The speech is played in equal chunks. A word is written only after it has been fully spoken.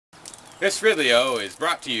This video is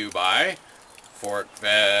brought to you by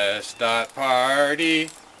ForkFest.Party.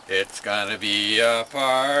 It's gonna be a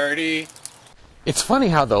party. It's funny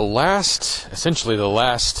how essentially the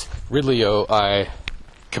last Ridley-O I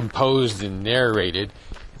composed and narrated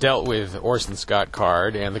dealt with Orson Scott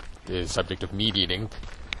Card and the subject of meat eating.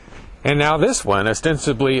 And now this one,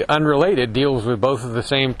 ostensibly unrelated, deals with both of the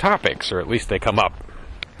same topics, or at least they come up.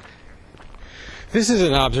 This is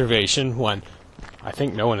an observation, one I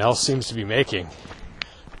think no one else seems to be making,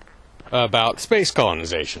 about space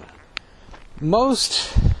colonization.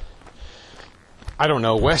 Most,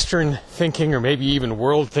 Western thinking, or maybe even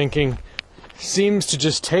world thinking, seems to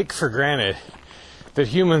just take for granted that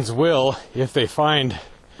humans will, if they find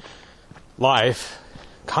life,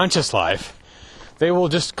 conscious life, they will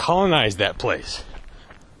just colonize that place.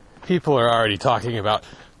 People are already talking about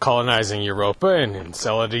colonizing Europa and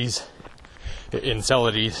Enceladus.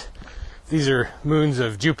 These are moons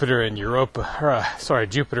of Jupiter and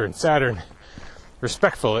Jupiter and Saturn,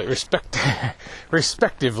 respectively.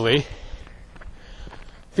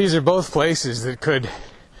 These are both places that could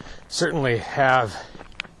certainly have,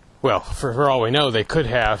 well, for all we know, they could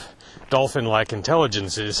have dolphin-like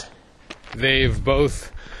intelligences. They've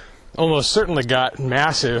both almost certainly got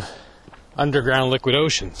massive underground liquid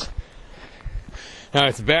oceans. Now,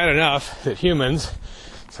 it's bad enough that humans,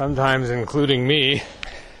 sometimes including me,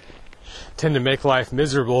 tend to make life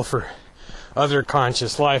miserable for other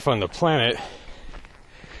conscious life on the planet,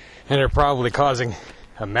 and are probably causing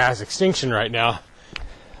a mass extinction right now.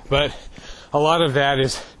 But a lot of that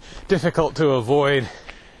is difficult to avoid.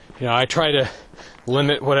 I try to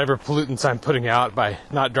limit whatever pollutants I'm putting out by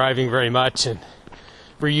not driving very much and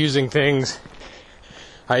reusing things.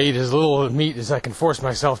 I eat as little meat as I can force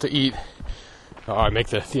myself to eat. I make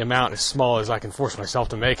the amount as small as I can force myself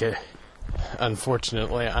to make it.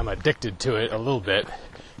 Unfortunately, I'm addicted to it a little bit.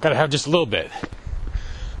 Gotta have just a little bit.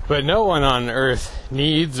 But no one on Earth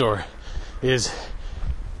needs or is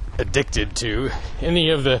addicted to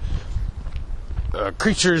any of the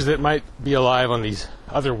creatures that might be alive on these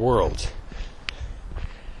other worlds.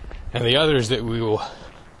 And the others that we will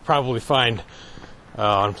probably find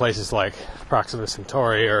on places like Proxima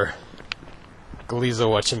Centauri or Gliese,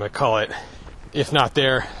 whatchamacallit. If not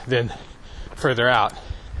there, then further out.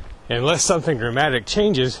 Unless something dramatic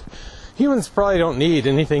changes, humans probably don't need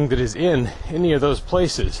anything that is in any of those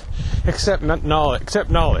places except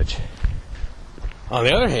knowledge. On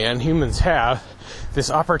the other hand, humans have this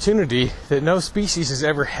opportunity that no species has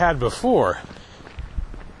ever had before,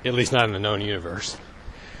 at least not in the known universe.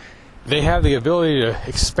 They have the ability to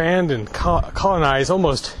expand and colonize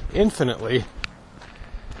almost infinitely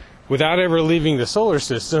without ever leaving the solar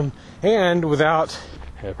system and without,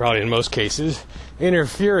 probably in most cases,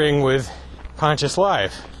 interfering with conscious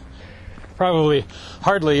life. Hardly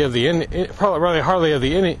any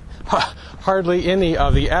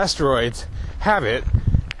of the asteroids have it.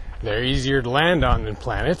 They're easier to land on than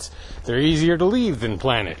planets. They're easier to leave than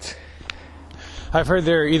planets. I've heard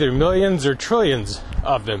there are either millions or trillions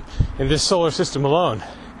of them in this solar system alone.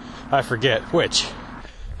 I forget which.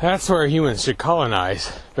 That's where humans should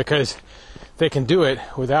colonize, because they can do it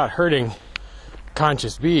without hurting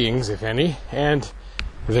conscious beings, if any, and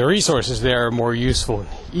the resources there are more useful and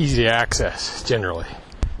easy to access, generally.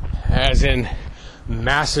 As in,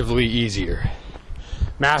 massively easier,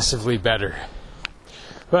 massively better.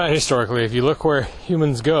 But historically, if you look where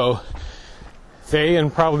humans go, they,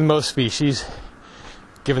 and probably most species,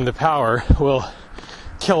 given the power, will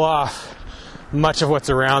kill off much of what's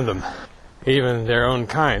around them, even their own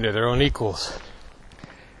kind or their own equals.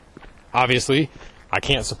 Obviously, I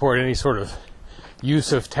can't support any sort of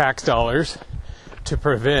use of tax dollars to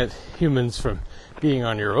prevent humans from being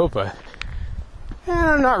on Europa. And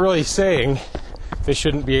I'm not really saying they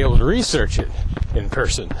shouldn't be able to research it in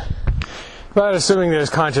person. But assuming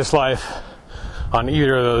there's conscious life on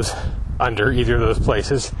under either of those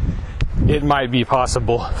places, it might be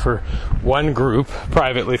possible for one group,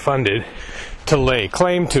 privately funded, to lay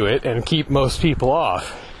claim to it and keep most people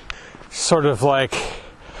off. Sort of like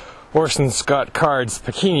Orson Scott Card's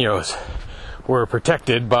Pequeños were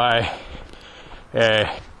protected by a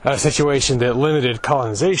situation that limited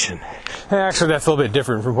colonization. And actually, that's a little bit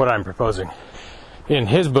different from what I'm proposing. In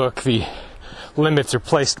his book, the limits are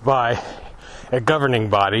placed by a governing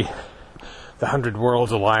body, the 100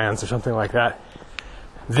 Worlds Alliance or something like that.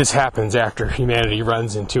 This happens after humanity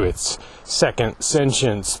runs into its second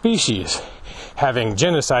sentient species, having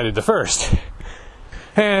genocided the first,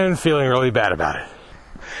 and feeling really bad about it.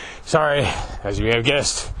 Sorry, as you may have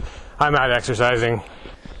guessed, I'm out exercising.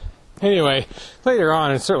 Anyway, later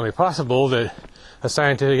on, it's certainly possible that a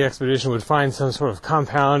scientific expedition would find some sort of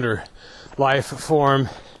compound or life form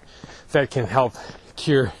that can help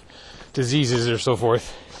cure diseases or so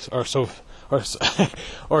forth, or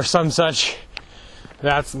some such.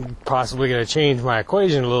 That's possibly going to change my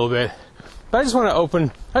equation a little bit. But I just want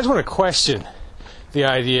to question the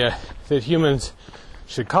idea that humans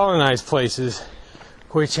should colonize places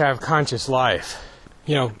which have conscious life.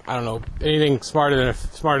 You know, I don't know, anything smarter than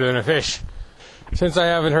a fish. Since I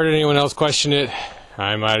haven't heard anyone else question it,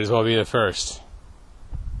 I might as well be the first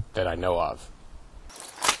that I know of.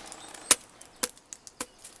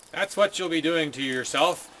 That's what you'll be doing to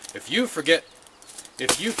yourself if you forget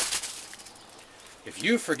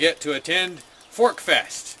to attend Fork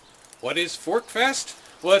Fest. What is Fork Fest?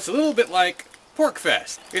 Well, it's a little bit like Pork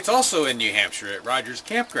Fest. It's also in New Hampshire at Rogers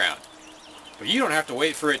Campground. But you don't have to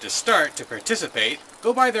wait for it to start to participate.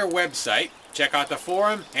 Go by their website, check out the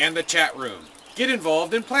forum and the chat room. Get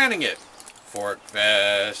involved in planning it.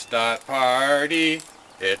 Forkfest.party.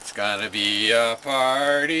 It's gonna be a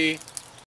party.